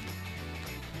 Yep.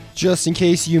 Just in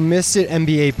case you missed it,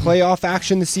 NBA playoff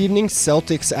action this evening.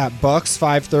 Celtics at Bucks,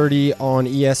 5:30 on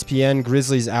ESPN.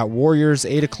 Grizzlies at Warriors,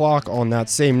 8 o'clock on that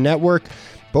same network.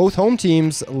 Both home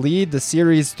teams lead the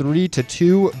series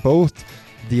 3-2, both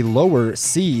the lower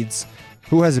seeds.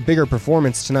 Who has a bigger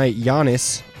performance tonight,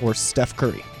 Giannis or Steph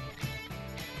Curry?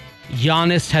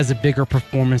 Giannis has a bigger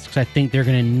performance because I think they're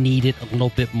going to need it a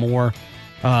little bit more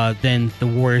than the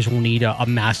Warriors will need a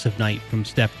massive night from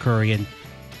Steph Curry. And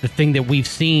the thing that we've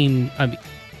seen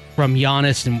from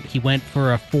Giannis, and he went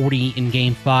for a 40 in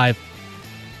Game 5,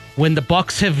 when the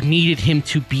Bucks have needed him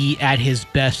to be at his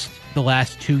best the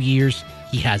last 2 years,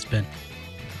 he has been.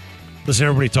 Listen,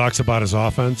 everybody talks about his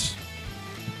offense.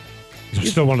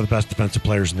 He's still one of the best defensive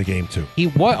players in the game, too.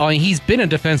 He's been a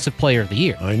defensive player of the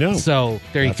year. I know. So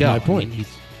there you go. That's my point. I mean,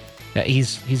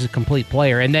 he's a complete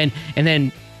player. And then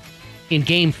in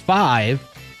Game 5,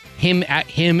 him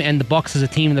and the Bucks as a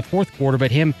team in the fourth quarter,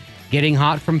 but him getting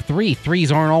hot from 3. Threes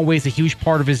aren't always a huge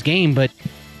part of his game, but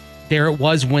there it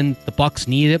was when the Bucks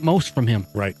needed it most from him.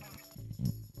 Right.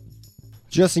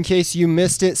 Just in case you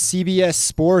missed it, CBS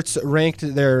Sports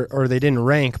they didn't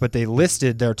rank, but they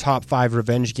listed their top 5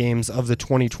 revenge games of the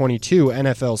 2022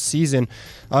 NFL season.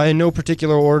 In no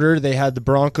particular order, they had the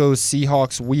Broncos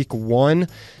Seahawks Week 1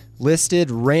 listed,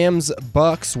 Rams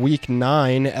Bucks Week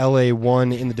 9, LA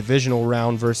won in the divisional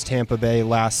round versus Tampa Bay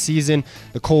last season.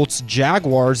 The Colts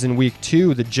Jaguars in Week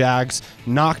 2, the Jags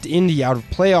knocked Indy out of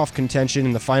playoff contention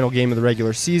in the final game of the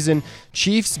regular season.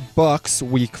 Chiefs Bucks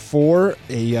Week 4,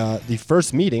 the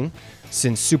first meeting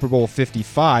since Super Bowl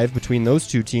 55 between those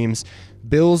two teams.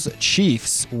 Bills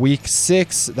Chiefs Week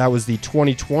 6, that was the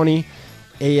 2020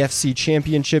 AFC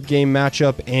Championship game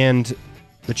matchup, and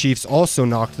the Chiefs also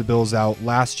knocked the Bills out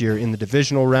last year in the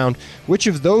divisional round. Which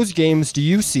of those games do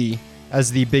you see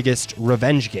as the biggest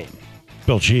revenge game?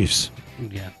 Bill Chiefs.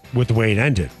 Yeah. With the way it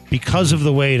ended. Because of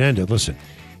the way it ended. Listen,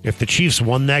 if the Chiefs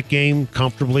won that game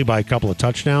comfortably by a couple of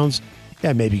touchdowns,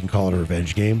 yeah, maybe you can call it a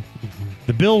revenge game. Mm-hmm.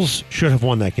 The Bills should have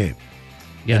won that game.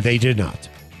 Yes. And they did not.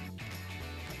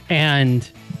 And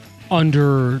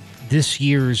under this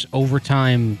year's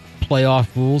overtime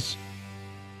playoff rules,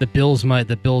 the Bills might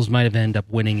have ended up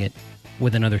winning it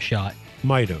with another shot.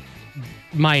 Might have.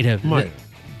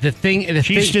 The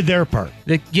Chiefs did their part.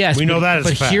 Yes, we know that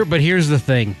as a fact. But here's the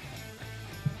thing: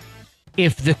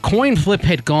 if the coin flip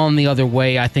had gone the other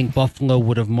way, I think Buffalo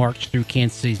would have marched through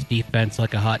Kansas City's defense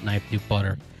like a hot knife through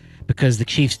butter, because the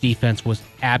Chiefs' defense was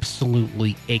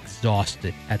absolutely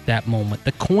exhausted at that moment.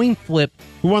 The coin flip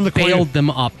bailed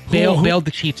them up, bailed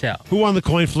the Chiefs out. Who won the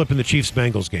coin flip in the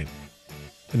Chiefs-Bengals game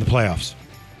in the playoffs?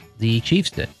 The Chiefs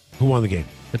did. Who won the game?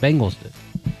 The Bengals did.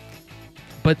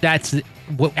 But that's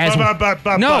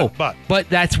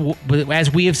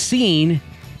as we have seen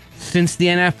since the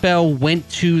NFL went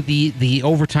to the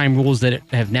overtime rules that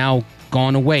have now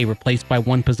gone away, replaced by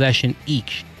one possession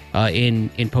each in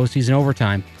postseason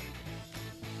overtime.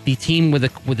 The team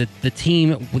the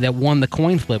team that won the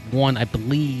coin flip won, I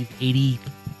believe,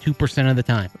 82% of the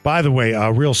time. By the way,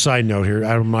 a real side note here.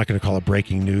 I'm not going to call it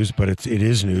breaking news, but it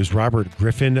is news. Robert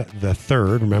Griffin III,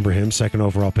 remember him, second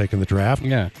overall pick in the draft,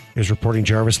 is reporting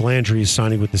Jarvis Landry is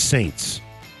signing with the Saints.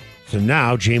 So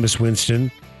now Jameis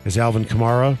Winston is Alvin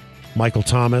Kamara, Michael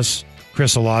Thomas,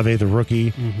 Chris Olave, the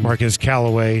rookie, Marquez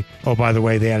Callaway. Oh, by the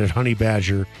way, they added Honey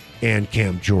Badger and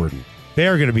Cam Jordan. They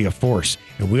are going to be a force,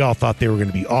 and we all thought they were going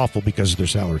to be awful because of their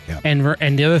salary cap. And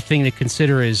the other thing to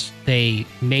consider is they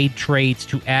made trades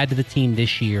to add to the team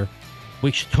this year,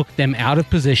 which took them out of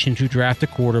position to draft a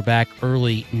quarterback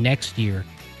early next year.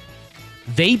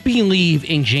 They believe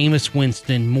in Jameis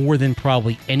Winston more than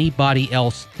probably anybody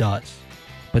else does,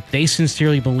 but they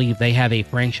sincerely believe they have a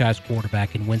franchise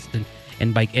quarterback in Winston,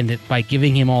 and by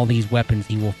giving him all these weapons,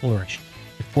 he will flourish.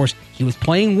 Of course, he was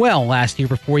playing well last year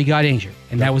before he got injured,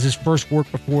 and that was his first work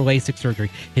before LASIK surgery.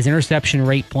 His interception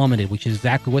rate plummeted, which is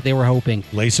exactly what they were hoping.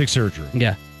 LASIK surgery.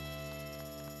 Yeah.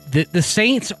 The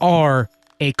Saints are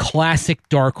a classic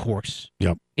dark horse.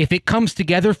 Yep. If it comes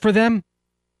together for them,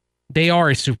 they are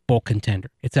a Super Bowl contender.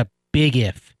 It's a big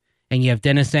if. And you have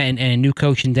Dennis and a new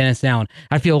coach in Dennis Allen.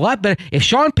 I'd feel a lot better if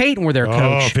Sean Payton were their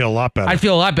coach. I feel a lot better. I'd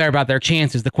feel a lot better about their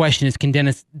chances. The question is,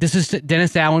 this is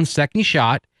Dennis Allen's second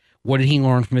shot. What did he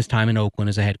learn from his time in Oakland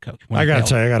as a head coach? I got to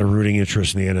tell you, I got a rooting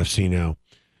interest in the NFC now.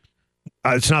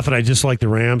 It's not that I dislike the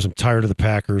Rams. I'm tired of the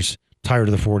Packers, tired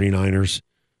of the 49ers.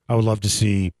 I would love to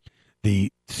see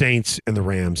the Saints and the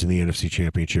Rams in the NFC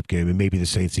Championship game, and maybe the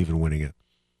Saints even winning it.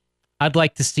 I'd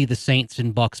like to see the Saints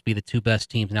and Bucks be the two best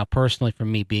teams. Now, personally, for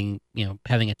me, being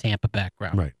having a Tampa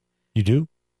background. Right. You do?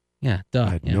 Yeah, duh. I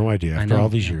had no idea. After all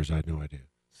these years, I had no idea.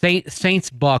 Saints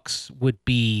Bucks would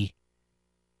be...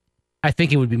 I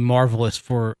think it would be marvelous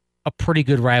for a pretty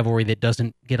good rivalry that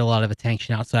doesn't get a lot of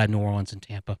attention outside New Orleans and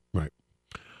Tampa. Right.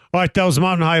 All right, that was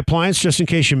Mountain High Appliance. Just in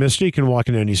case you missed it, you can walk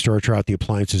into any store, try out the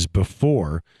appliances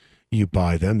before you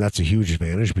buy them. That's a huge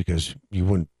advantage because you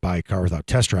wouldn't buy a car without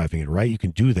test driving it, right? You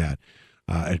can do that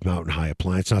at Mountain High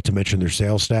Appliance, not to mention their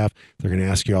sales staff. They're going to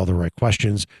ask you all the right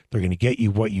questions. They're going to get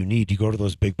you what you need. You go to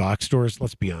those big box stores,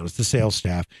 let's be honest, the sales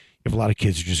staff, you have a lot of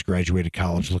kids who just graduated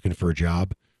college looking for a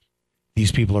job.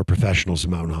 These people are professionals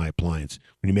in Mountain High Appliance.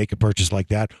 When you make a purchase like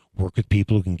that, work with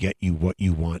people who can get you what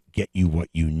you want, get you what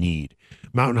you need.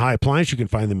 Mountain High Appliance, you can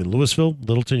find them in Louisville,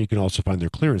 Littleton. You can also find their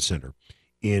clearance center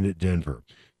in Denver.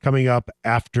 Coming up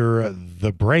after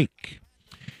the break,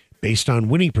 based on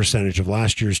winning percentage of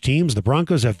last year's teams, the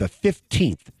Broncos have the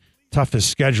 15th toughest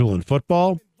schedule in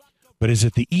football, but is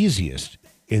it the easiest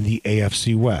in the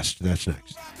AFC West? That's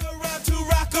next.